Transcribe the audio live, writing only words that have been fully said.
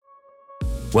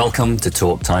Welcome to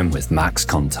Talk Time with Max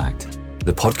Contact,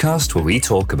 the podcast where we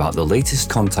talk about the latest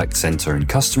contact center and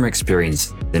customer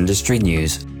experience, industry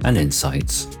news, and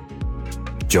insights.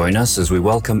 Join us as we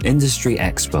welcome industry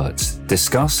experts,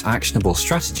 discuss actionable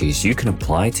strategies you can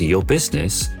apply to your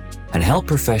business, and help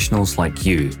professionals like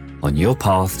you on your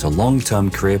path to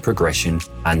long-term career progression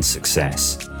and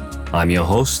success. I'm your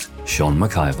host, Sean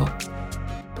McIver.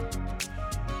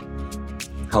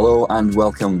 Hello and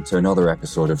welcome to another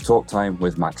episode of Talk Time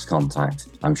with Max Contact.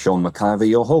 I'm Sean McIver,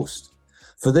 your host.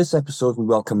 For this episode, we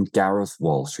welcome Gareth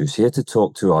Walsh, who's here to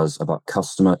talk to us about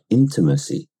customer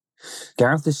intimacy.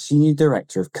 Gareth is Senior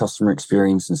Director of Customer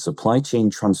Experience and Supply Chain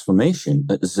Transformation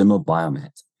at Zimmer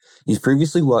Biomet. He's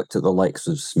previously worked at the likes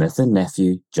of Smith &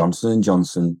 Nephew, Johnson &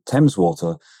 Johnson, Thames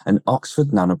Water, and Oxford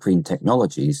Nanoprene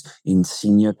Technologies in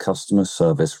senior customer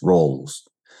service roles.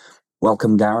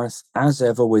 Welcome, Gareth. As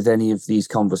ever with any of these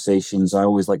conversations, I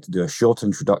always like to do a short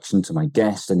introduction to my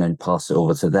guest and then pass it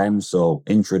over to them. So,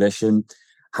 in tradition,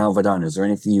 how have I done? Is there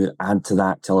anything you would add to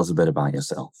that? Tell us a bit about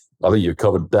yourself. I think you've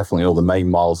covered definitely all the main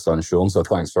milestones, Sean, so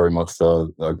thanks very much for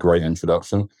a great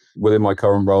introduction. Within my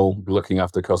current role, looking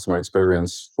after customer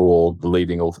experience for the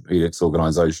leading orthopedics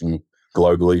organization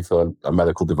globally for a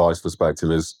medical device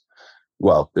perspective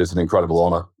it's an incredible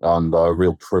honor and a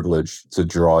real privilege to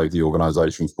drive the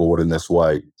organization forward in this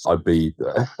way. I'd be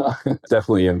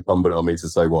definitely incumbent on me to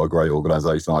say what a great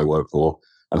organization I work for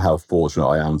and how fortunate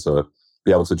I am to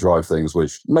be able to drive things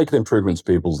which make an improvement to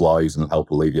people's lives and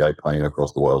help alleviate pain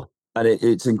across the world. And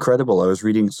it's incredible. I was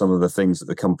reading some of the things that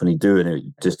the company do,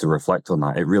 and just to reflect on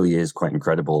that, it really is quite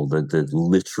incredible, the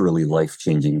literally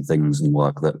life-changing things and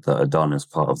work that are done as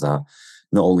part of that,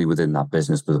 not only within that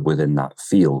business, but within that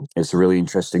field. It's a really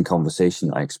interesting conversation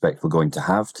that I expect we're going to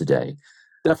have today.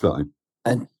 Definitely.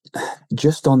 And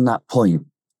just on that point,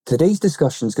 today's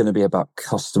discussion is going to be about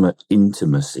customer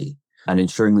intimacy and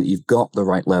ensuring that you've got the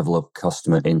right level of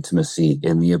customer intimacy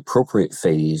in the appropriate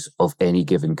phase of any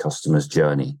given customer's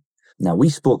journey. Now, we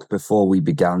spoke before we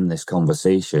began this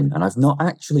conversation, and I've not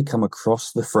actually come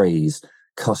across the phrase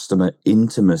customer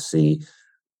intimacy,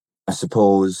 I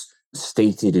suppose,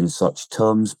 stated in such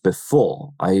terms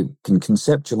before. I can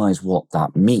conceptualize what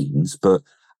that means, but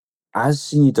as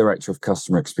Senior Director of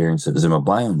Customer Experience at Zimmer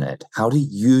Biomet, how do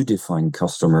you define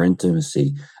customer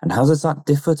intimacy, and how does that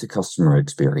differ to customer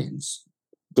experience?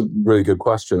 A really good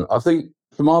question. I think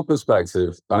from our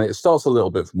perspective, and it starts a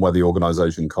little bit from where the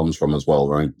organization comes from as well,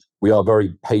 right? We are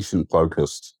very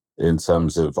patient-focused in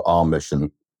terms of our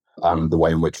mission and the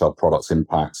way in which our products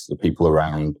impact the people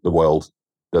around the world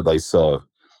that they serve.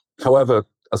 However,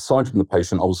 aside from the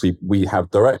patient, obviously, we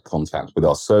have direct contact with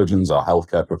our surgeons, our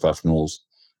healthcare professionals,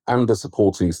 and the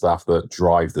supporting staff that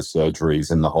drive the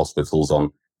surgeries in the hospitals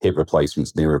on hip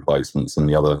replacements, knee replacements, and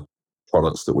the other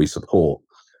products that we support.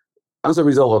 As a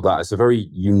result of that, it's a very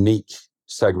unique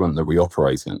segment that we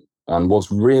operate in. And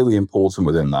what's really important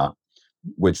within that,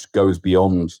 which goes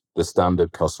beyond the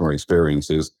standard customer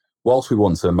experience, is whilst we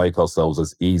want to make ourselves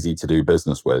as easy to do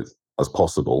business with as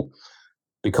possible,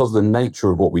 because of the nature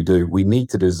of what we do, we need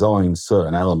to design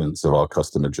certain elements of our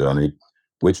customer journey,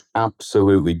 which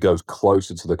absolutely goes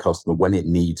closer to the customer when it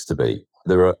needs to be.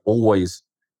 There are always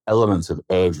elements of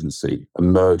urgency,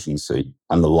 emergency,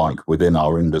 and the like within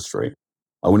our industry.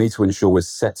 And we need to ensure we're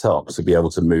set up to be able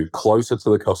to move closer to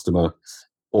the customer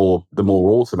or the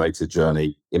more automated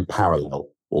journey in parallel,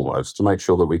 almost, to make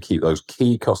sure that we keep those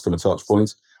key customer touch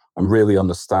points and really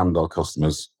understand our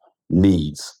customers'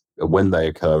 needs when they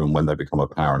occur and when they become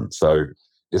apparent. So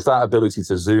it's that ability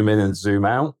to zoom in and zoom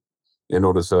out in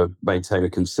order to maintain a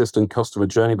consistent customer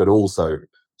journey, but also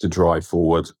to drive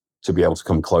forward to be able to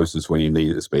come closer to where you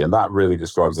need it to be. And that really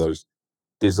describes those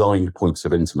designed points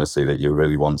of intimacy that you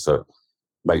really want to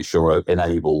make sure are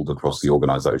enabled across the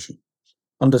organization.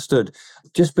 Understood.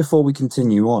 Just before we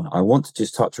continue on, I want to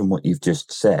just touch on what you've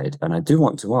just said. And I do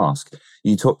want to ask,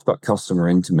 you talked about customer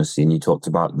intimacy and you talked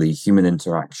about the human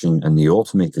interaction and the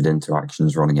automated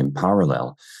interactions running in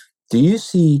parallel. Do you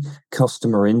see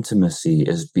customer intimacy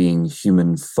as being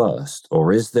human first,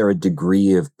 or is there a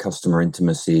degree of customer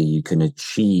intimacy you can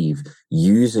achieve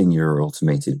using your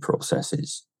automated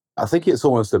processes? I think it's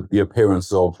almost the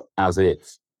appearance of as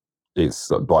if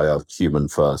it's by a human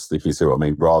first, if you see what I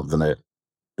mean, rather than it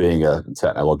being a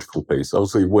technological piece.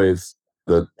 Obviously, with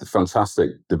the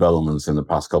fantastic developments in the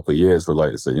past couple of years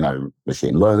related to,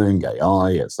 machine learning,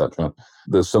 AI, etc.,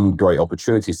 there's some great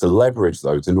opportunities to leverage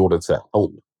those in order to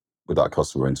help with that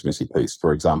customer intimacy piece.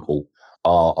 For example,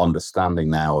 our understanding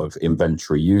now of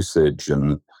inventory usage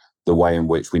and the way in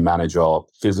which we manage our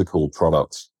physical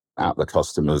products at the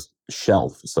customer's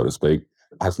shelf, so to speak,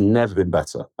 has never been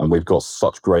better. And we've got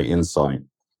such great insight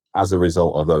as a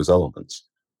result of those elements.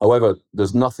 However,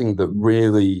 there's nothing that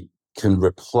really can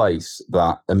replace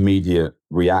that immediate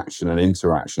reaction and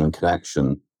interaction and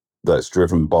connection that's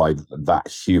driven by that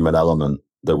human element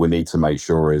that we need to make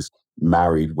sure is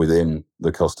married within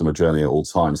the customer journey at all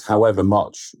times. However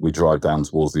much we drive down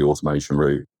towards the automation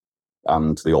route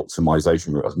and the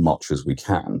optimization route as much as we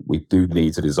can, we do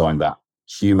need to design that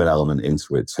human element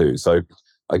into it too. So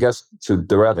I guess to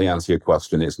directly answer your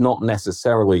question, it's not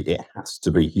necessarily it has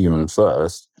to be human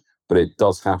first, but it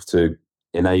does have to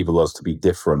enable us to be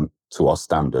different to our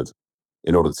standard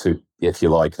in order to, if you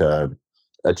like,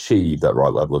 achieve that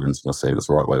right level of intimacy. That's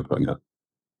the right way of putting it.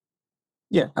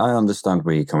 Yeah, I understand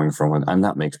where you're coming from, and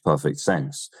that makes perfect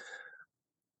sense.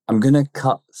 I'm going to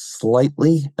cut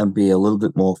slightly and be a little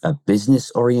bit more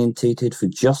business orientated for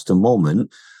just a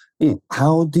moment.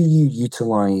 How do you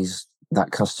utilize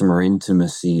that customer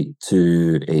intimacy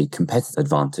to a competitive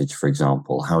advantage, for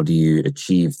example? How do you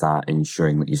achieve that,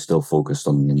 ensuring that you're still focused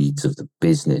on the needs of the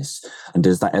business? And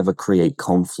does that ever create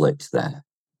conflict there?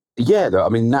 Yeah, I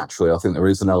mean, naturally, I think there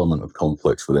is an element of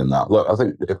conflict within that. Look, I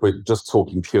think if we're just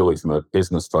talking purely from a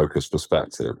business-focused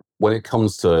perspective, when it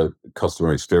comes to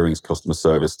customer experience, customer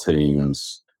service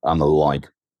teams, and the like,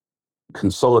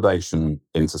 consolidation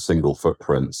into single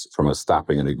footprints from a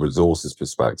staffing and a resources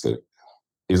perspective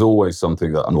is always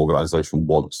something that an organization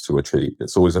wants to achieve.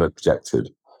 It's always an objective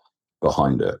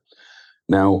behind it.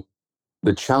 Now,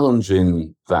 the challenge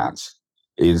in that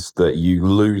is that you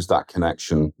lose that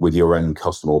connection with your end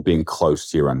customer or being close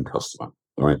to your end customer,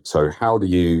 right? So how do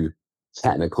you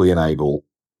technically enable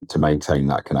to maintain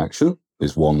that connection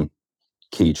is one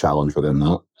key challenge within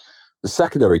that. The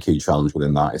secondary key challenge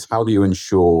within that is how do you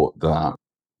ensure that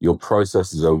your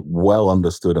processes are well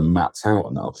understood and mapped out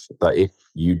enough that if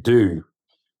you do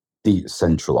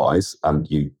decentralize and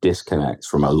you disconnect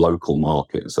from a local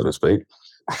market, so to speak,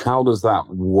 how does that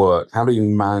work? How do you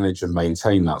manage and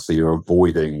maintain that so you're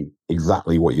avoiding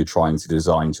exactly what you're trying to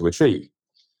design to achieve,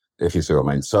 if you see what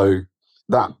I mean? So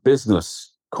that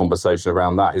business conversation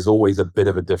around that is always a bit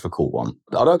of a difficult one.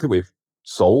 I don't think we've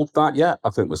solved that yet. I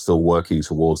think we're still working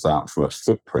towards that from a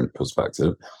footprint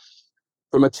perspective.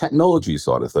 From a technology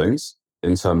side of things,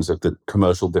 in terms of the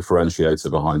commercial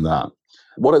differentiator behind that,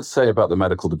 what I'd say about the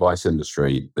medical device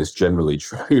industry is generally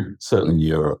true, certainly in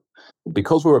Europe.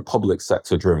 Because we're a public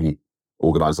sector driven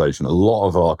organization, a lot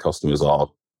of our customers are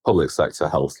public sector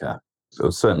healthcare. So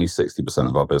certainly 60%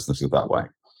 of our business is that way.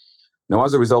 Now,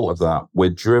 as a result of that, we're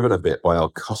driven a bit by our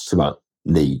customer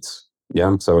needs.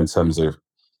 Yeah. So in terms of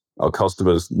our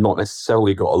customers, not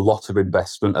necessarily got a lot of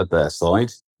investment at their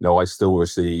side. I still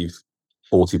receive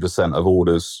 40% of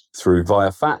orders through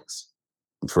via fax,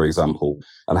 for example,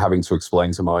 and having to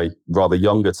explain to my rather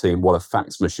younger team what a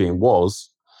fax machine was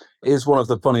is one of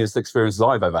the funniest experiences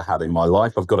I've ever had in my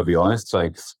life. I've got to be honest,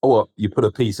 saying, you put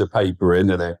a piece of paper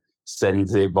in and it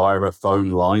sends it via a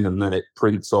phone line and then it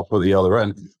prints off at the other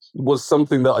end was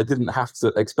something that I didn't have to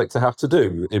expect to have to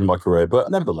do in my career.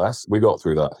 But nevertheless, we got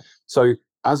through that. So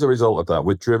as a result of that,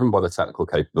 we're driven by the technical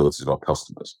capabilities of our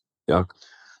customers. Yeah.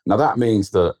 Now that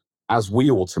means that as we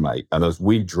automate and as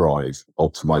we drive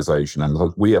optimization and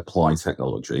as we apply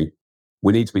technology,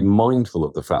 we need to be mindful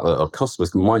of the fact that our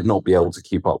customers might not be able to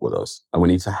keep up with us, and we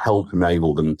need to help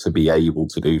enable them to be able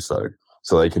to do so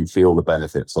they can feel the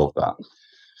benefits of that.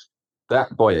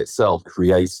 That by itself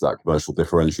creates that commercial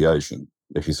differentiation,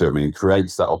 if you see what I mean,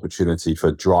 creates that opportunity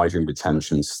for driving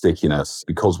retention, stickiness,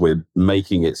 because we're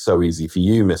making it so easy for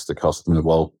you, Mr. Customer.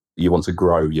 Well, you want to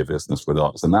grow your business with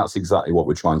us. And that's exactly what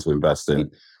we're trying to invest in,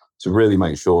 to really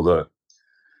make sure that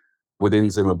within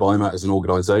Zimmer Biomet as an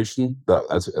organization,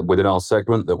 that within our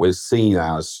segment, that we're seen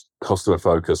as customer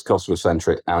focused, customer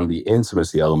centric, and the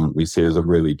intimacy element we see as a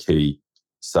really key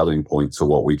selling point to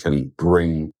what we can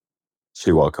bring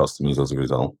to our customers as a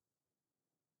result.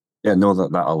 Yeah, no,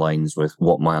 that aligns with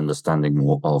what my understanding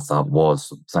of that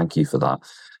was. Thank you for that.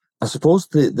 I suppose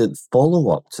the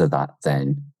follow-up to that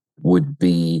then would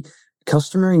be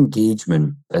customer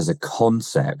engagement as a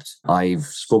concept. I've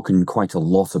spoken quite a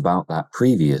lot about that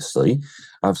previously.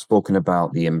 I've spoken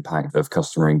about the impact of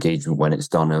customer engagement when it's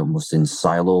done almost in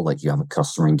silo, like you have a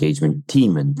customer engagement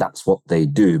team and that's what they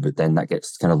do, but then that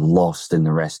gets kind of lost in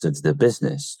the rest of the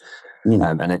business.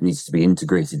 And it needs to be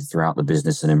integrated throughout the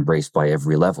business and embraced by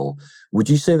every level. Would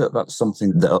you say that that's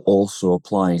something that also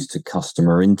applies to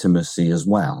customer intimacy as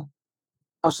well?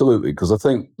 Absolutely, because I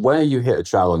think where you hit a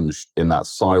challenge in that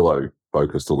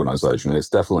silo-focused organization, it's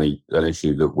definitely an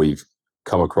issue that we've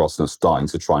come across and starting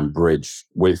to try and bridge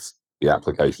with the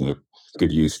application of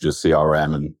good usage of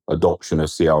CRM and adoption of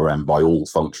CRM by all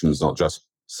functions, not just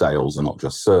sales and not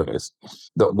just service.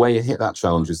 The way you hit that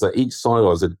challenge is that each silo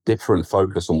has a different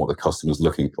focus on what the customer's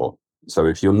looking for. So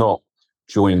if you're not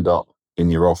joined up in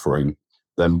your offering,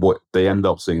 then what they end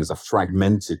up seeing is a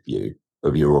fragmented view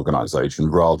of your organization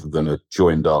rather than a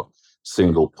joined up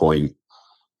single point,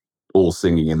 all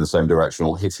singing in the same direction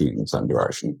or hitting in the same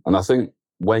direction. And I think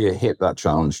where you hit that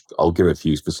challenge, I'll give a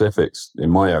few specifics in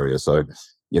my area. So,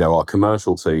 our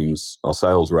commercial teams, our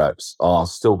sales reps are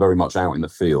still very much out in the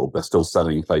field. They're still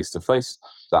selling face to face.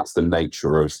 That's the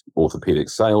nature of orthopedic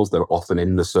sales. They're often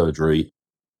in the surgery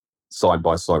side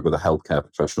by side with the healthcare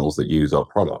professionals that use our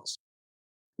products.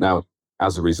 Now,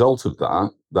 as a result of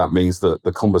that, that means that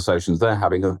the conversations they're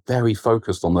having are very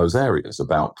focused on those areas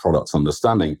about product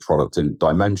understanding, product in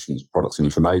dimensions, product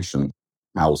information,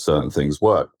 how certain things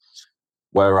work.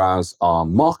 Whereas our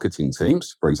marketing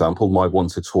teams, for example, might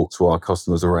want to talk to our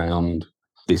customers around,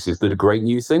 this is the great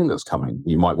new thing that's coming.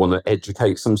 You might want to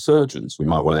educate some surgeons. We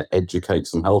might want to educate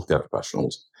some healthcare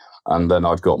professionals. And then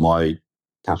I've got my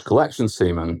cash collections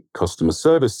team and customer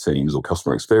service teams, or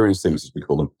customer experience teams, as we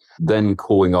call them, then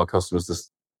calling our customers to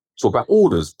talk about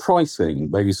orders, pricing,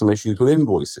 maybe some issues with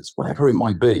invoices, whatever it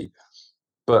might be.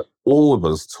 But all of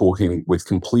us talking with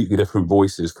completely different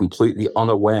voices, completely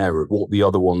unaware of what the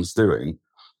other one's doing,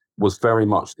 was very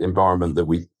much the environment that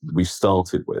we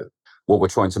started with. What we're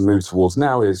trying to move towards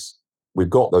now is we've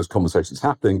got those conversations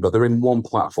happening, but they're in one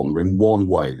platform, they're in one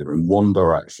way, they're in one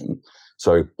direction.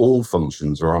 So all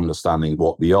functions are understanding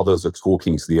what the others are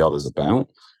talking to the others about.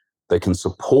 They can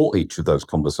support each of those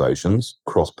conversations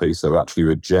cross-piece. So actually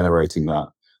we're generating that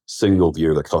single view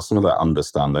of the customer, that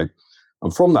understanding.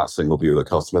 And from that single view of the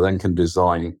customer, then can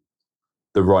design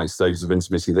the right stages of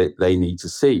intimacy that they need to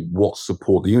see. What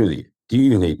support do you need? Do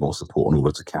you need more support in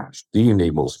order to cash? Do you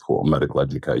need more support on medical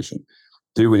education?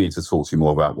 Do we need to talk to you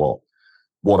more about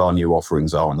what our new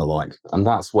offerings are and the like? And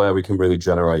that's where we can really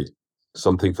generate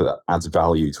something that adds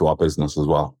value to our business as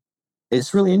well.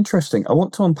 It's really interesting. I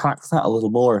want to unpack that a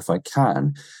little more if I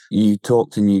can. You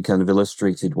talked and you kind of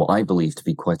illustrated what I believe to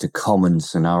be quite a common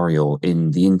scenario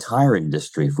in the entire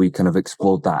industry. If we kind of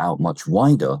explored that out much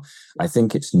wider, I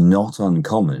think it's not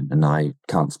uncommon. And I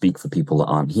can't speak for people that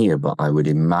aren't here, but I would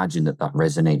imagine that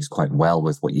resonates quite well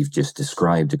with what you've just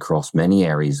described across many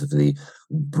areas of the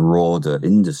broader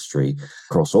industry,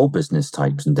 across all business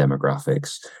types and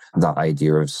demographics. That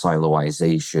idea of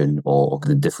siloization or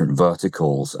the different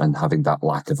verticals and having that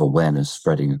lack of awareness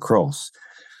spreading across.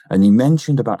 And you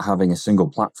mentioned about having a single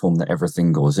platform that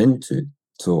everything goes into.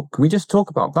 So can we just talk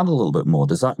about that a little bit more?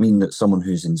 Does that mean that someone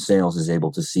who's in sales is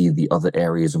able to see the other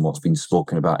areas and what's been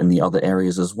spoken about in the other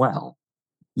areas as well?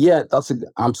 Yeah, that's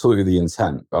absolutely the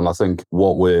intent. And I think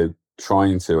what we're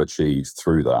trying to achieve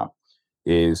through that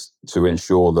is to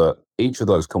ensure that each of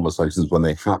those conversations, when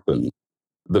they happen,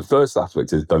 the first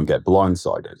aspect is don't get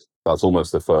blindsided. That's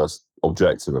almost the first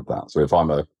objective of that. So if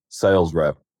I'm a sales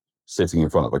rep sitting in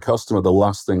front of a customer, the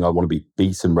last thing I want to be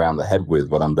beaten around the head with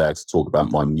when I'm there to talk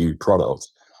about my new product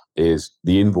is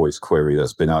the invoice query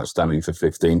that's been outstanding for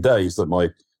 15 days that my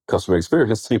customer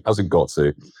experience team hasn't got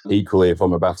to. Equally, if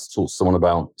I'm about to talk to someone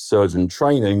about surgeon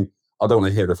training, I don't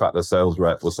want to hear the fact that sales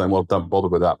rep was saying, well, don't bother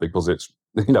with that because it's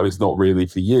not really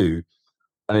for you.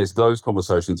 And it's those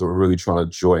conversations that we're really trying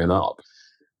to join up.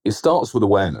 It starts with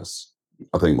awareness,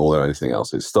 I think, more than anything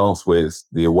else. It starts with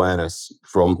the awareness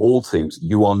from all teams.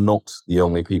 You are not the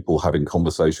only people having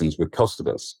conversations with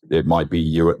customers. It might be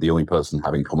you're the only person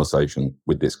having conversation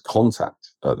with this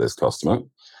contact, this customer.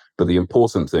 But the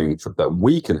important thing that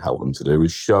we can help them to do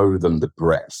is show them the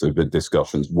breadth of the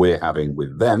discussions we're having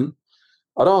with them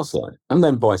at our side, and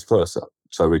then vice versa.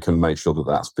 So we can make sure that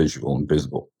that's visual and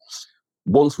visible.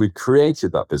 Once we've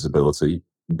created that visibility,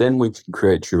 then we can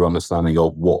create your understanding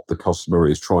of what the customer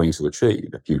is trying to achieve.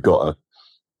 If you've got a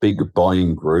big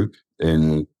buying group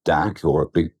in DAC or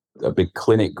a big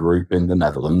clinic group in the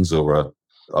Netherlands or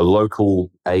a local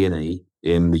A&E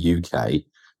in the UK,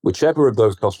 whichever of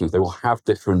those customers, they will have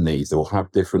different needs. They will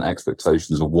have different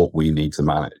expectations of what we need to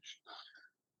manage.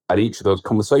 And each of those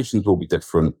conversations will be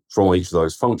different from each of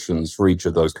those functions for each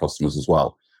of those customers as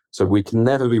well. So we can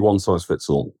never be one size fits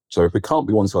all. So if we can't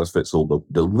be one size fits all,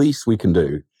 the least we can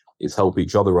do is help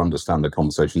each other understand the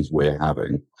conversations we're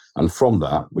having. And from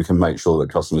that, we can make sure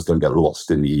that customers don't get lost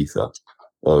in the ether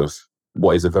of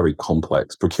what is a very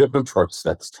complex procurement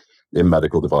process in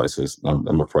medical devices,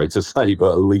 I'm afraid to say,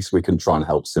 but at least we can try and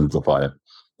help simplify it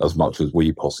as much as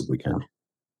we possibly can.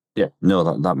 Yeah,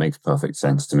 no, that makes perfect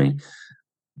sense to me.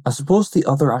 I suppose the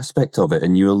other aspect of it,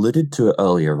 and you alluded to it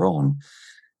earlier on,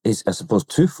 is, I suppose,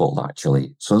 twofold,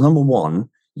 actually. So number one,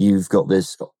 you've got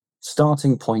this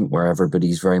starting point where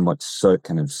everybody's very much so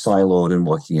kind of siloed and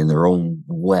working in their own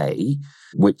way,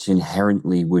 which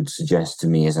inherently would suggest to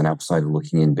me as an outsider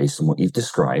looking in based on what you've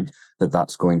described, that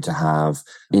that's going to have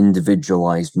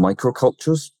individualized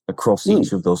microcultures across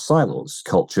each of those silos.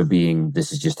 Culture being,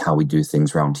 this is just how we do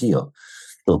things around here.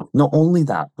 Not only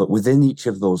that, but within each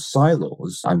of those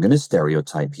silos, I'm going to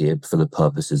stereotype here for the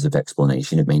purposes of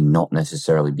explanation. It may not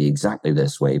necessarily be exactly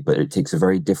this way, but it takes a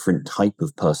very different type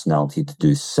of personality to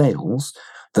do sales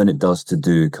than it does to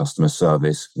do customer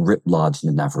service, writ large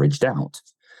and averaged out.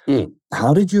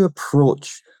 How did you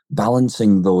approach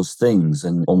balancing those things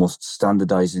and almost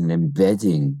standardizing and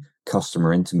embedding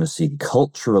customer intimacy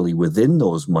culturally within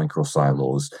those micro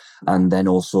silos, and then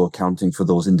also accounting for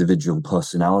those individual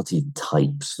personality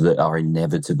types that are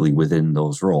inevitably within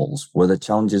those roles? Were there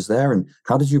challenges there, and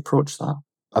how did you approach that?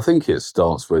 I think it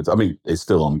starts with, it's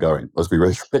still ongoing. Let's be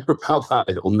really clear about that.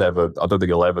 I don't think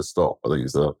it'll ever stop. I think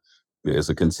it's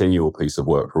a continual piece of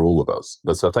work for all of us.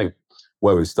 But I think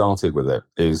where we started with it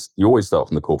is you always start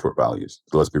from the corporate values.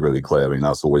 So let's be really clear.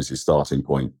 That's always your starting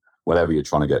point. Whenever you're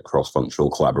trying to get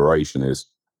cross-functional collaboration, is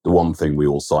the one thing we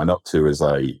all sign up to is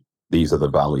these are the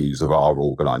values of our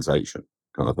organization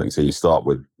kind of thing. So you start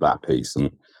with that piece.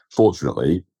 And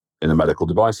fortunately, in a medical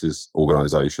devices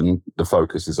organization, the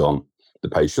focus is on the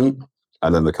patient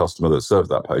and then the customer that serves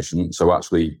that patient. So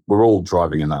actually, we're all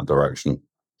driving in that direction.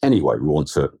 Anyway, we want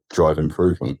to drive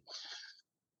improvement.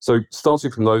 So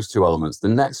starting from those two elements, the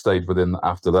next stage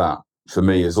after that, for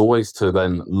me, is always to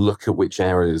then look at which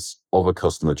areas of a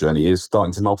customer journey is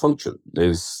starting to malfunction,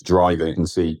 is driving, and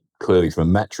see clearly from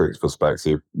a metrics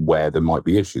perspective where there might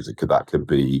be issues. That could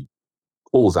be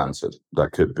calls answered,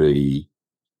 that could be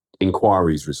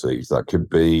inquiries received, that could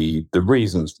be the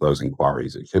reasons for those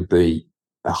inquiries, it could be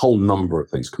a whole number of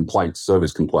things, complaints,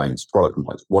 service complaints, product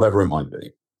complaints, whatever it might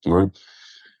be. Right?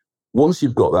 Once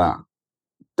you've got that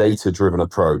data-driven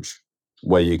approach,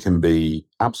 where you can be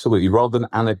absolutely, rather than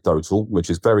anecdotal,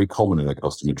 which is very common in a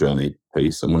customer journey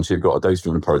piece, and once you've got a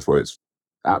data-driven approach where it's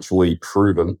actually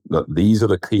proven that these are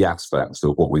the key aspects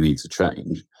of what we need to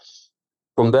change,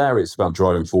 from there it's about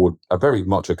driving forward very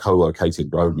much a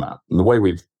co-located roadmap. And the way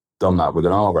we've done that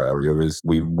within our area is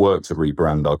we've worked to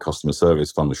rebrand our customer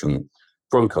service function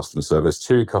from customer service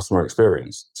to customer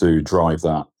experience to drive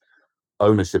that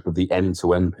ownership of the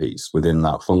end-to-end piece within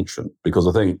that function. Because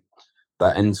I think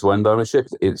that end-to-end ownership,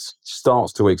 it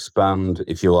starts to expand,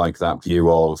 if you like, that view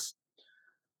of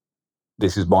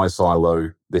this is my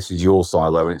silo, this is your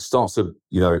silo. And it starts to,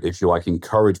 if you like,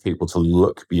 encourage people to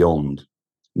look beyond,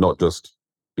 not just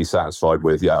be satisfied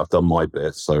with, I've done my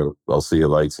bit, so I'll see you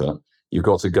later. You've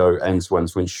got to go end-to-end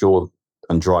to ensure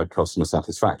and drive customer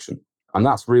satisfaction. And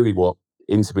that's really what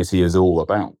intimacy is all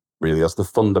about, really. That's the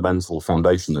fundamental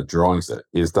foundation that drives it,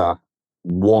 is that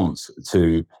want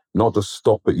to not just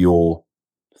stop at your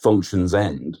function's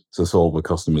end to solve a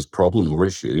customer's problem or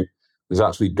issue, is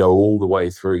actually go all the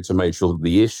way through to make sure that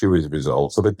the issue is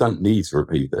resolved so they don't need to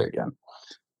repeat it again.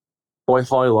 By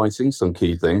highlighting some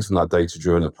key things in that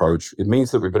data-driven approach, it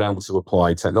means that we've been able to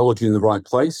apply technology in the right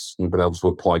place, and been able to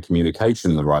apply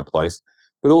communication in the right place,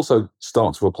 but also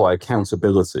start to apply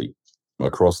accountability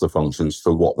across the functions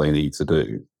for what they need to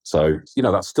do. So,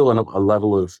 that's still a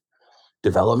level of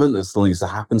development that still needs to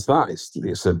happen to that.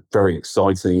 It's a very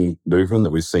exciting movement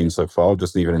that we've seen so far,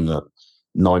 just even in the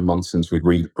 9 months since we've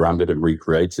rebranded and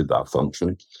recreated that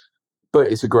function. But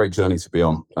it's a great journey to be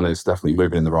on, and it's definitely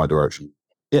moving in the right direction.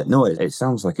 Yeah, no, it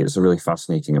sounds like it's a really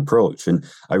fascinating approach. And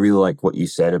I really like what you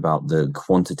said about the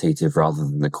quantitative rather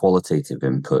than the qualitative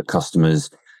input. Customers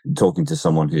talking to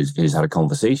someone who's had a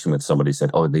conversation with somebody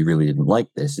said, oh, they really didn't like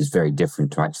this, is very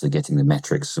different to actually getting the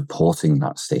metrics supporting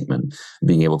that statement,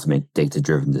 being able to make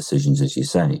data-driven decisions, as you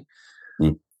say.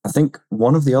 I think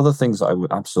one of the other things that I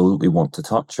would absolutely want to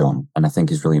touch on, and I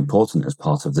think is really important as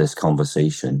part of this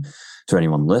conversation to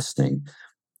anyone listening,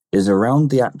 is around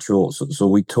the actual, so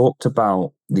we talked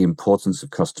about the importance of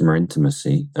customer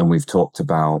intimacy, and we've talked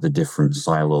about the different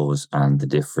silos and the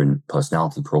different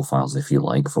personality profiles, if you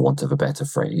like, for want of a better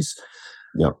phrase.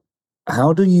 Yeah.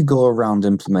 How do you go around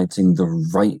implementing the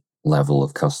right level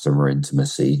of customer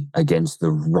intimacy against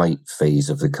the right phase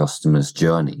of the customer's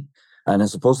journey? And I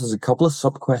suppose there's a couple of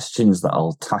sub-questions that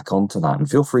I'll tack onto that, and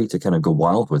feel free to kind of go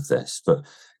wild with this, but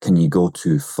can you go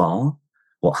too far?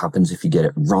 What happens if you get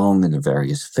it wrong in the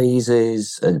various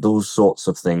phases? Those sorts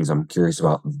of things. I'm curious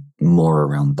about more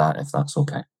around that, if that's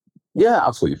okay. Yeah,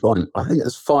 absolutely fine. I think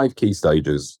there's 5 key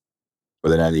stages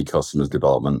within any customer's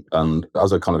development. And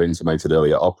as I kind of intimated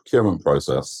earlier, our procurement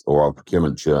process or our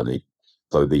procurement journey,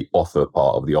 so the offer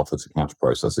part of the offer to cash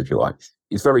process, if you like,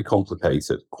 is very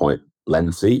complicated, quite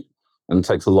lengthy. and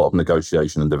takes a lot of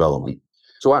negotiation and development.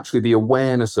 So actually the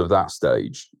awareness of that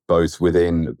stage, both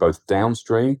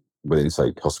downstream, within,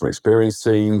 say, customer experience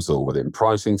teams or within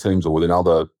pricing teams or within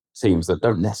other teams that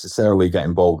don't necessarily get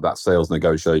involved with that sales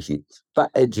negotiation,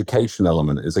 that education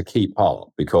element is a key part,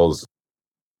 because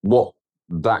what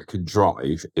that could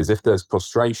drive is if there's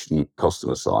frustration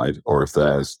customer side, or if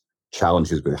there's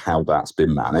challenges with how that's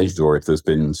been managed, or if there's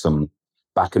been some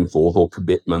back and forth or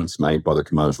commitments made by the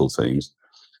commercial teams,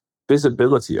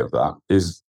 visibility of that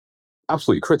is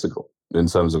absolutely critical in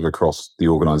terms of across the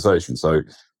organization. So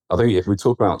I think if we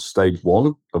talk about stage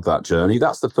one of that journey,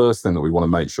 that's the first thing that we want to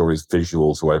make sure is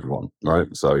visual to everyone, right?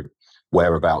 So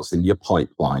whereabouts in your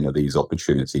pipeline are these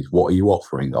opportunities? What are you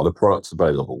offering? Are the products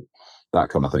available? That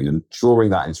kind of thing. And drawing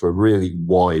that into a really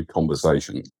wide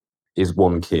conversation is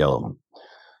one key element.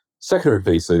 Secondary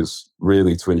piece is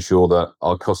really to ensure that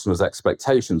our customers'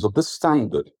 expectations of the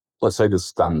standard, let's say the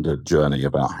standard journey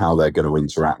about how they're going to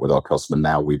interact with our customer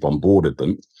now we've onboarded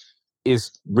them,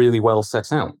 is really well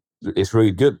set out. It's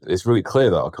really good. It's really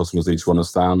clear that our customers need to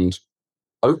understand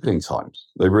opening times.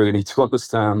 They really need to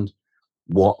understand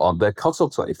what are their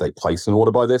cut-offs. If they place an order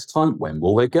by this time, when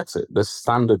will they get it? There's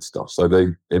standard stuff. So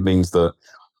it means that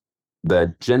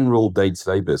their general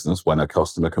day-to-day business, when a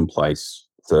customer can place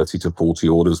 30 to 40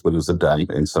 orders with us a day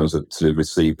in terms of to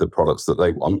receive the products that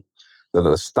they want, that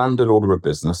the standard order of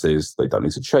business is they don't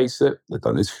need to chase it. They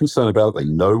don't need to be concerned about it. They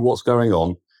know what's going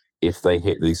on. If they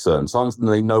hit these certain times, then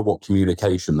they know what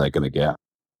communication they're going to get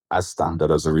as standard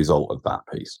as a result of that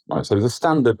piece. Right? So the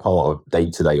standard part of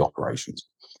day-to-day operations.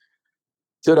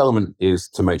 Third element is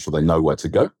to make sure they know where to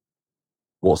go.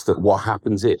 What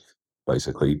happens if,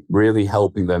 basically, really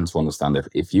helping them to understand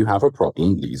if you have a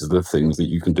problem, these are the things that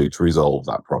you can do to resolve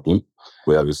that problem.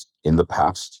 Whereas in the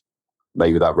past,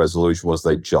 maybe that resolution was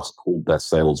they just called their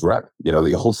sales rep,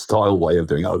 the old style way of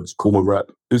doing, just call my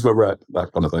rep, who's my rep,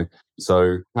 that kind of thing.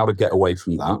 So how to get away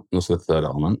from that, that's the third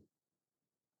element.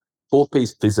 Fourth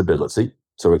piece, visibility.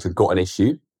 So if they've got an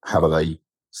issue, how do they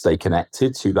stay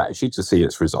connected to that issue to see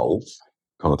it's resolved,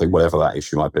 kind of thing, whatever that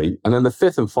issue might be. And then the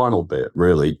fifth and final bit,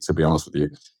 really, to be honest with you,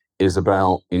 is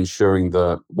about ensuring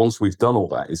that once we've done all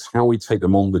that, is how we take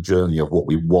them on the journey of what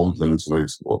we want them to move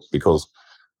towards. Because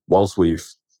whilst we've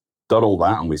done all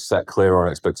that and we've set clear our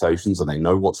expectations and they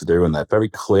know what to do and they're very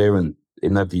clear and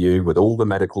in their view with all the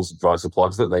medical device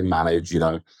suppliers that they manage,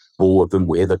 all of them,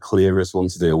 we're the clearest one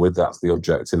to deal with. That's the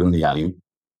objective and the aim.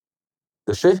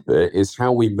 The shift bit is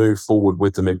how we move forward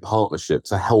with them in partnership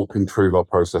to help improve our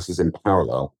processes in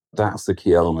parallel. That's the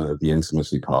key element of the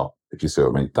intimacy part, if you see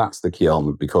what I mean. That's the key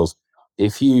element, because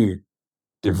if you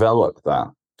develop that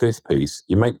fifth piece,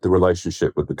 you make the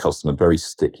relationship with the customer very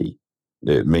sticky.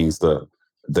 It means that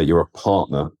you're a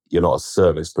partner, you're not a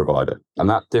service provider. And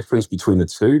that difference between the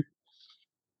two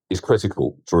is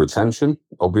critical for retention,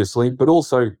 obviously, but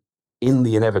also in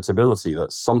the inevitability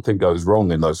that something goes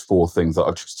wrong in those four things that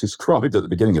I've just described at the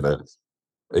beginning of it.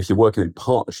 If you're working in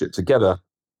partnership together,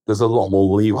 there's a lot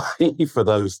more leeway for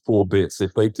those four bits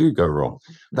if they do go wrong.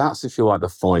 That's, if you like, the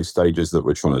 5 stages that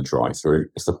we're trying to drive through.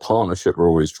 It's the partnership we're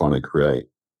always trying to create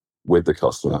with the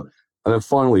customer. And then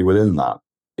finally, within that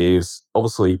is,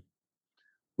 obviously,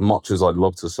 much as I'd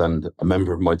love to send a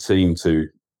member of my team to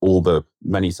all the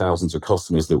many thousands of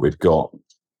customers that we've got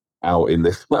out in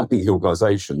the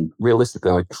organization,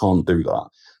 realistically, I can't do that.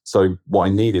 So what I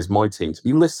need is my team to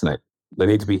be listening. They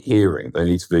need to be hearing. They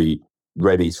need to be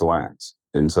ready to act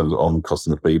in terms of on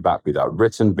customer feedback, be that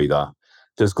written, be that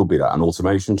physical, be that an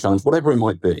automation challenge, whatever it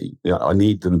might be. I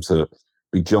need them to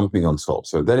be jumping on top.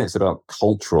 So then it's about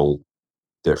cultural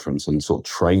difference and sort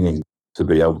of training to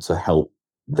be able to help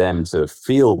them to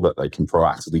feel that they can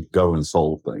proactively go and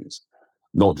solve things,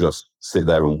 not just sit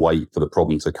there and wait for the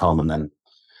problem to come and then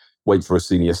wait for a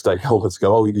senior stakeholder to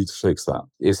go, you need to fix that.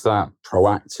 It's that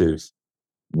proactive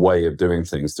way of doing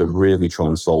things to really try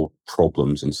and solve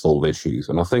problems and solve issues.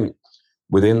 And I think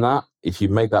within that, if you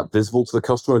make that visible to the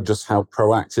customer, just how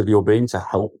proactive you're being to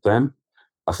help them,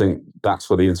 I think that's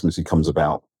where the intimacy comes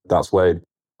about. That's where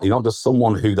you're not just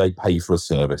someone who they pay for a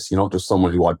service. You're not just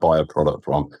someone who I buy a product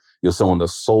from. You're someone that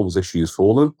solves issues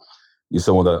for them. You're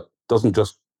someone that doesn't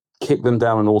just kick them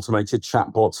down an automated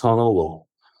chatbot tunnel or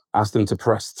ask them to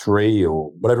press 3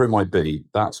 or whatever it might be.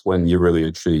 That's when you really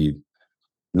achieve,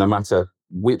 no matter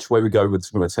which way we go with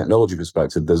from a technology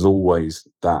perspective, there's always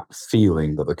that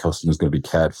feeling that the customer is going to be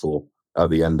cared for at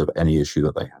the end of any issue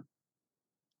that they have.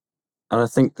 And I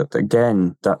think that,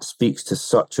 again, that speaks to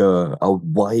such a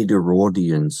wider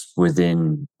audience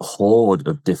within a horde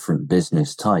of different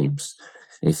business types.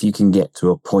 If you can get to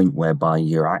a point whereby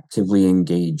you're actively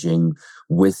engaging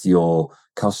with your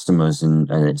customers and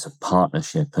it's a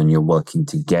partnership and you're working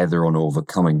together on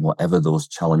overcoming whatever those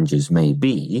challenges may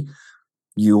be,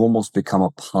 you almost become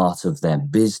a part of their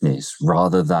business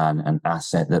rather than an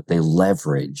asset that they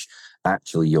leverage.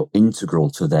 Actually, you're integral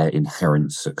to their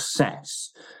inherent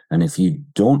success. And if you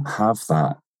don't have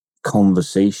that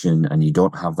conversation and you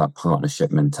don't have that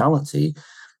partnership mentality,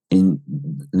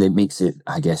 it makes it,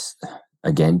 I guess,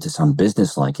 again, to sound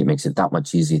business-like, it makes it that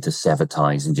much easier to sever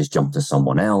ties and just jump to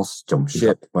someone else, jump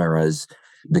ship. Whereas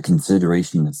the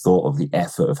consideration and thought of the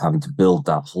effort of having to build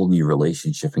that whole new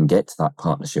relationship and get to that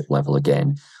partnership level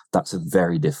again, that's a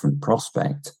very different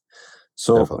prospect.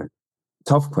 So, Definitely.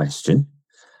 Tough question.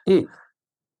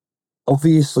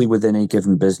 Obviously, within a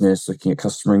given business, looking at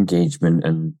customer engagement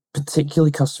and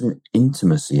particularly customer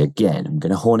intimacy, again, I'm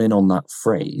going to hone in on that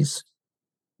phrase.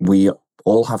 We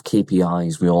all have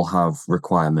KPIs, we all have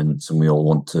requirements, and we all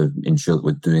want to ensure that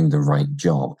we're doing the right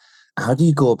job. How do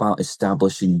you go about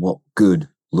establishing what good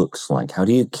looks like? How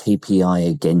do you KPI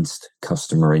against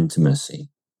customer intimacy?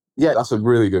 Yeah, that's a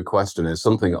really good question. It's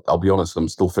something, I'll be honest, I'm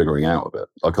still figuring out a bit.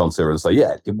 I can't sit here and say,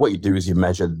 yeah, what you do is you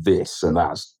measure this and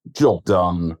that's job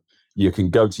done. You can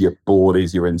go to your board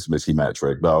as your intimacy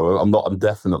metric. No, I'm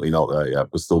definitely not there yet.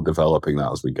 We're still developing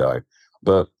that as we go.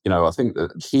 But, I think the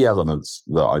key elements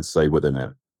that I'd say within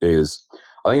it is,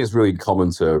 I think it's really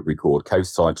common to record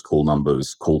case types, call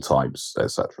numbers, call types,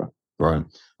 etc. Right.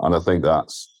 And I think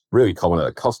that's really common at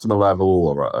a customer level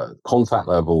or a contact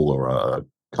level or a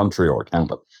country or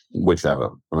account, whichever.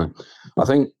 Right. I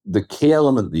think the key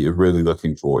element that you're really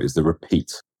looking for is the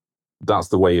repeat. That's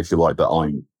the way, if you like, that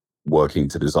I'm working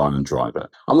to design and drive it.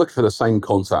 I'm looking for the same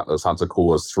contact that's had to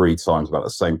call us 3 times about the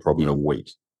same problem in a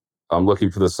week. I'm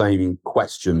looking for the same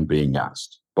question being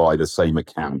asked by the same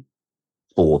account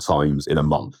 4 times in a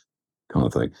month, kind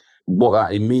of thing. What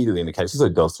that immediately indicates, as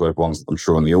it does to everyone, I'm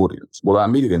sure, in the audience, what that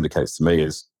immediately indicates to me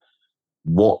is,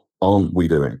 what aren't we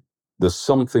doing? There's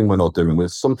something we're not doing.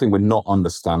 There's something we're not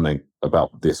understanding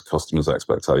about this customer's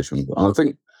expectation. And I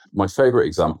think my favorite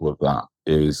example of that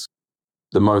is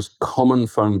the most common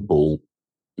phone call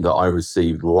that I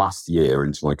received last year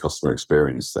into my customer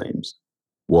experience teams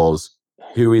was,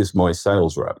 who is my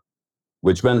sales rep?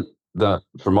 Which meant that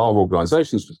from our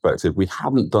organization's perspective, we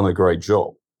hadn't done a great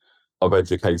job of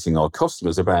educating our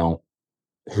customers about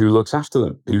who looks after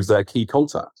them, who's their key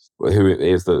contact, who it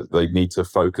is that they need to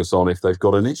focus on if they've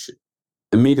got an issue.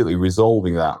 Immediately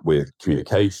resolving that with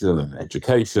communication and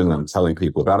education and telling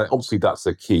people about it. Obviously, that's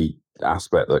a key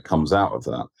aspect that comes out of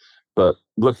that. But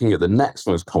looking at the next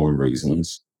most common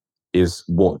reasons is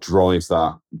what drives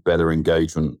that better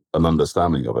engagement and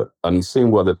understanding of it. And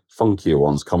seeing where the funkier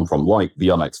ones come from, like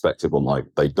the unexpected one, like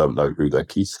they don't know who their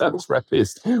key sales rep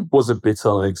is, was a bit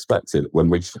unexpected when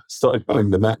we started running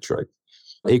the metric.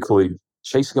 Equally,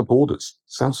 chasing up orders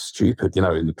sounds stupid,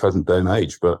 in the present day and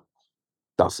age, but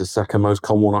that's the second most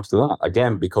common one after that.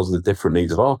 Again, because of the different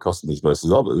needs of our customers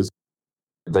versus others,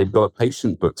 they've got a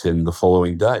patient booked in the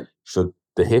following day for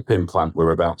the hip implant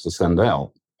we're about to send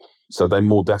out. So they're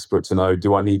more desperate to know,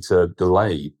 do I need to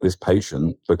delay this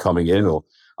patient for coming in, or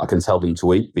I can tell them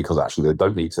to eat because actually they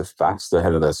don't need to fast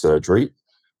ahead of their surgery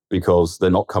because they're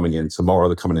not coming in tomorrow,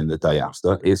 they're coming in the day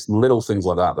after. It's little things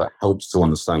like that that helps to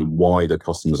understand why the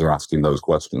customers are asking those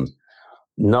questions.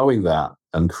 Knowing that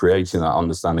and creating that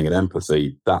understanding and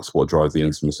empathy, that's what drives the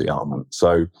intimacy element.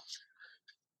 So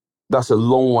that's a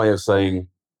long way of saying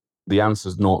the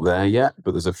answer's not there yet,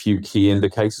 but there's a few key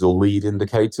indicators or lead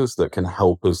indicators that can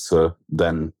help us to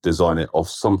then design it off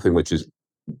something which is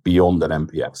beyond an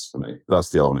NPS for me. That's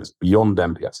the element. It's beyond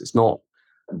NPS. It's not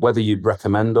whether you'd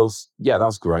recommend us. Yeah,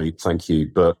 that's great. Thank you.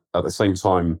 But at the same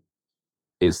time,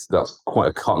 that's quite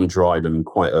a cut and dried and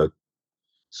quite a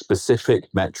specific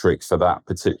metric for that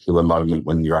particular moment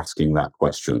when you're asking that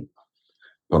question,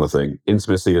 kind of thing.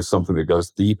 Intimacy is something that goes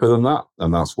deeper than that.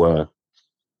 And that's where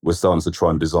we're starting to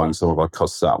try and design some of our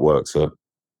CustSat work to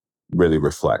really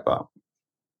reflect that.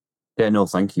 Yeah, no,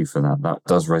 thank you for that. That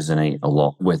does resonate a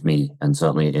lot with me, and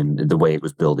certainly in the way it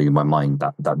was building in my mind,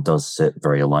 that does sit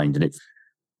very aligned, and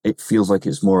it feels like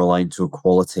it's more aligned to a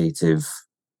qualitative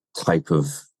type of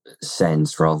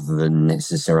sense rather than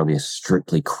necessarily a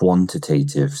strictly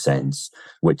quantitative sense,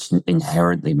 which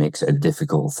inherently makes it a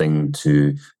difficult thing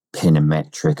to pin a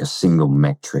metric, a single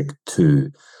metric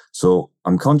to. So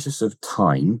I'm conscious of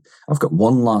time. I've got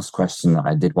one last question that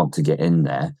I did want to get in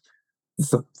there.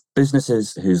 For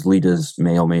businesses whose leaders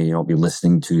may or may not be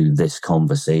listening to this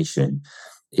conversation,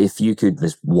 if you could,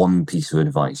 this one piece of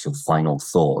advice, your final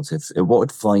thoughts, what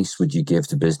advice would you give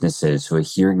to businesses who are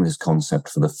hearing this concept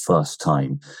for the first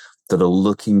time? that are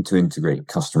looking to integrate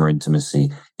customer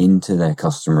intimacy into their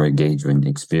customer engagement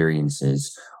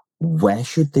experiences, where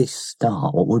should they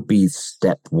start? What would be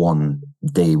step one,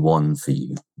 day one for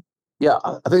you? Yeah,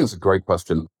 I think it's a great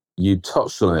question. You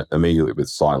touched on it immediately with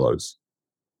silos,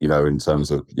 in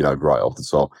terms of, right off the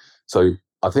top. So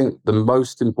I think the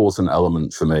most important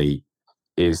element for me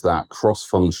is that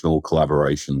cross-functional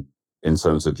collaboration in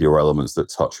terms of your elements that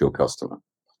touch your customer.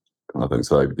 And I think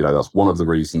so, that's one of the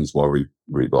reasons why we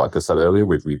like I said earlier,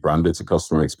 we've rebranded to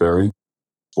customer experience.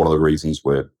 One of the reasons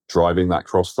we're driving that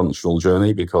cross-functional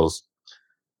journey, because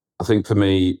I think for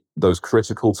me, those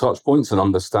critical touch points and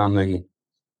understanding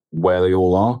where they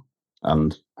all are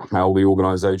and how the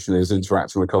organization is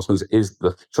interacting with customers is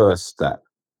the first step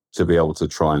to be able to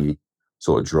try and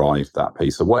sort of drive that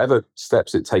piece. So whatever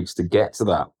steps it takes to get to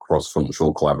that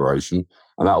cross-functional collaboration,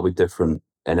 and that'll be different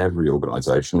in every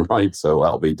organization, right? So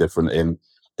that'll be different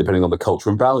depending on the culture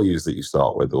and values that you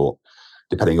start with, or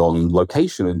depending on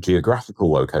location and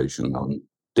geographical location,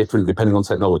 different depending on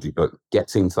technology. But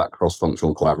getting to that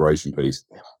cross-functional collaboration piece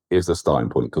is the starting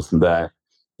point, because from there,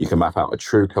 you can map out a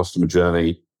true customer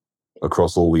journey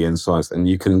across all the insights, and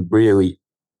you can really,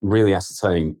 really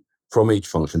ascertain from each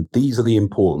function, these are the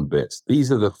important bits.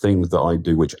 These are the things that I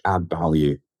do which add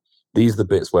value. These are the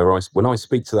bits where when I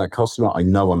speak to that customer, I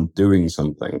know I'm doing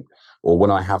something. Or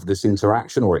when I have this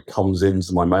interaction, or it comes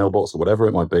into my mailbox, or whatever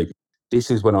it might be, this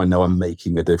is when I know I'm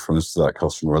making a difference to that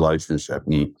customer relationship.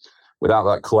 And without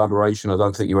that collaboration, I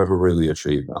don't think you ever really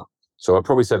achieve that. So I'd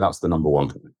probably say that's the number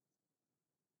one.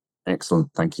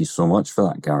 Excellent. Thank you so much for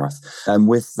that, Gareth. And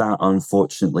with that,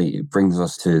 unfortunately, it brings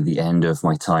us to the end of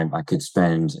my time. I could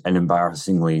spend an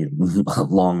embarrassingly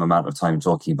long amount of time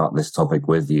talking about this topic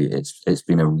with you. It's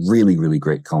been a really, really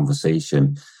great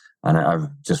conversation. And I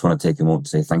just want to take a moment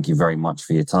to say thank you very much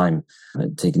for your time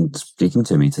speaking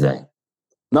to me today.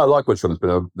 No, likewise, Sean.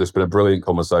 It's been a brilliant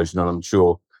conversation, and I'm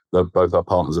sure that both our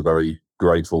partners are very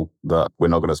grateful that we're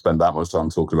not going to spend that much time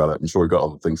talking about it. I'm sure we've got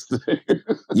other things to do.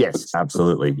 Yes,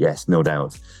 absolutely. Yes, no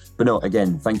doubt. But no,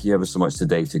 again, thank you ever so much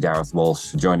today to Gareth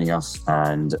Walsh for joining us,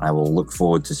 and I will look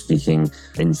forward to speaking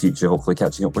in future, hopefully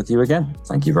catching up with you again.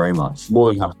 Thank you very much.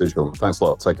 More than happy to, Sean. Thanks a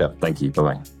lot. Take care. Thank you.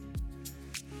 Bye-bye.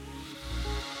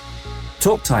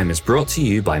 Talk Time is brought to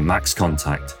you by Max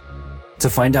Contact. To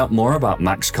find out more about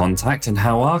Max Contact and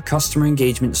how our customer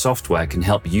engagement software can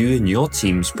help you and your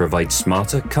teams provide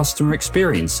smarter customer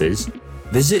experiences,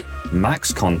 visit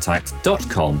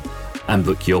maxcontact.com and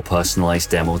book your personalized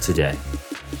demo today.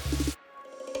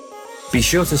 Be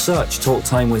sure to search Talk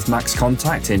Time with Max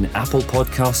Contact in Apple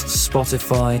Podcasts,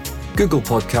 Spotify, Google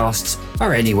Podcasts,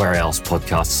 or anywhere else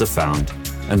podcasts are found,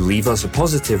 and leave us a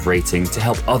positive rating to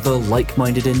help other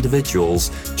like-minded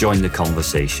individuals join the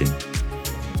conversation.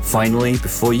 Finally,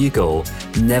 before you go,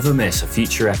 never miss a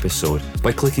future episode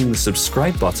by clicking the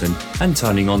subscribe button and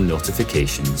turning on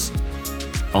notifications.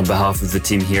 On behalf of the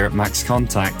team here at Max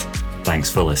Contact, thanks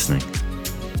for listening.